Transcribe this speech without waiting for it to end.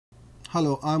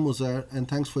Hello, I'm Uzair and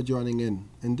thanks for joining in.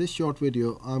 In this short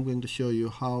video, I'm going to show you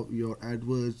how your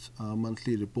AdWords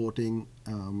monthly reporting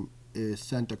is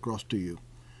sent across to you.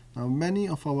 Now, many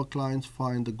of our clients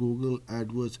find the Google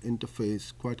AdWords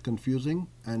interface quite confusing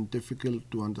and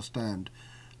difficult to understand.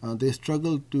 They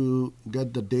struggle to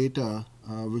get the data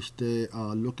which they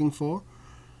are looking for.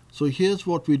 So here's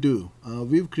what we do.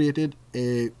 We've created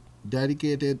a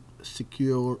dedicated,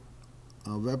 secure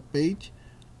web page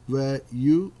where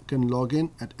you can log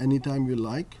in at any time you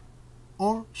like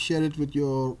or share it with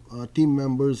your team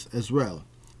members as well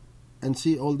and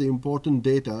see all the important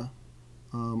data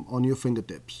on your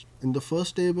fingertips. In the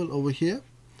first table over here,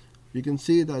 you can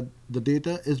see that the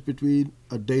data is between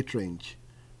a date range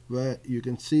where you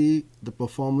can see the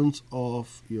performance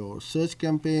of your search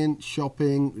campaign,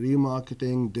 shopping,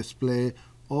 remarketing, display,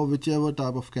 or whichever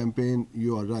type of campaign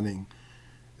you are running.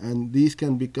 And these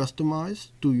can be customized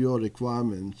to your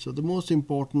requirements. So the most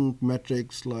important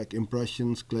metrics like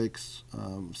impressions, clicks,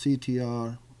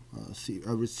 CTR,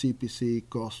 average CPC,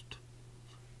 cost,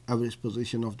 average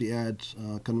position of the ads,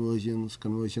 conversions,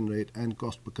 conversion rate, and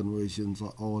cost per conversions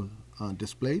are all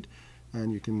displayed.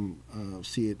 And you can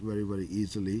see it very, very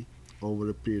easily over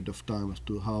a period of time as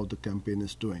to how the campaign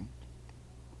is doing.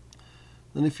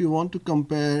 Then if you want to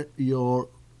compare your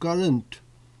current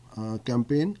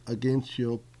campaign against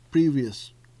your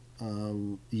previous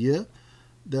year,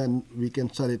 then we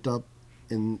can set it up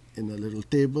in a little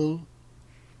table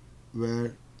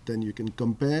where then you can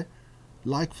compare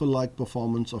like-for-like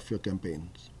performance of your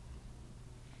campaigns.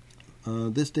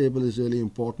 This table is really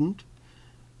important,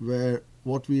 where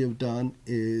what we have done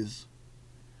is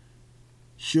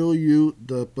show you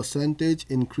the percentage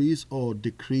increase or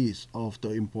decrease of the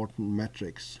important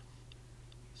metrics.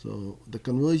 So the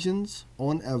conversions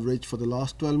on average for the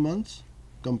last 12 months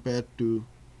compared to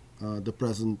the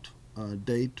present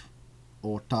date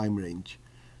or time range.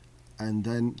 And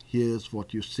then here's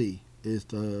what you see is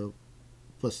the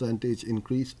percentage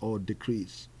increase or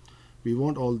decrease. We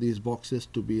want all these boxes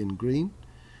to be in green.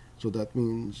 So that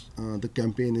means the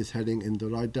campaign is heading in the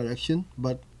right direction.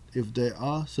 But if there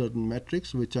are certain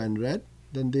metrics which are in red,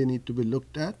 then they need to be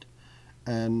looked at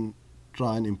and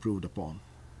try and improved upon.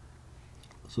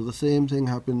 So the same thing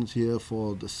happens here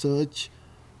for the search,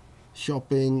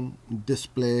 shopping,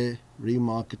 display,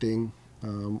 remarketing,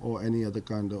 or any other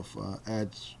kind of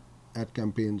ad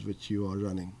campaigns which you are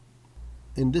running.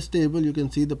 In this table, you can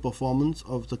see the performance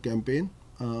of the campaign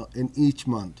in each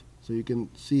month. So you can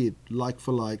see it like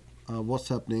for like what's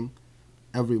happening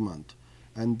every month.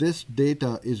 And this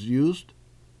data is used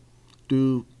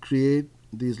to create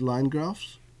these line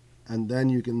graphs, and then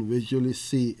you can visually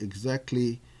see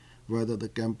exactly whether the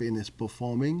campaign is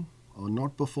performing or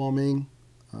not performing,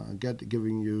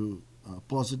 giving you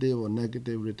positive or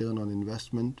negative return on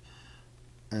investment,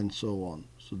 and so on.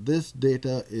 So this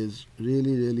data is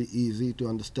really, really easy to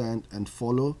understand and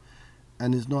follow,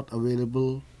 and is not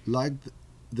available like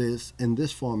this in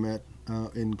this format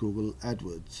in Google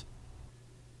AdWords.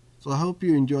 So I hope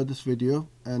you enjoyed this video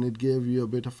and it gave you a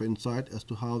bit of insight as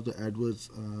to how the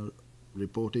AdWords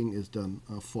reporting is done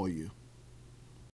for you.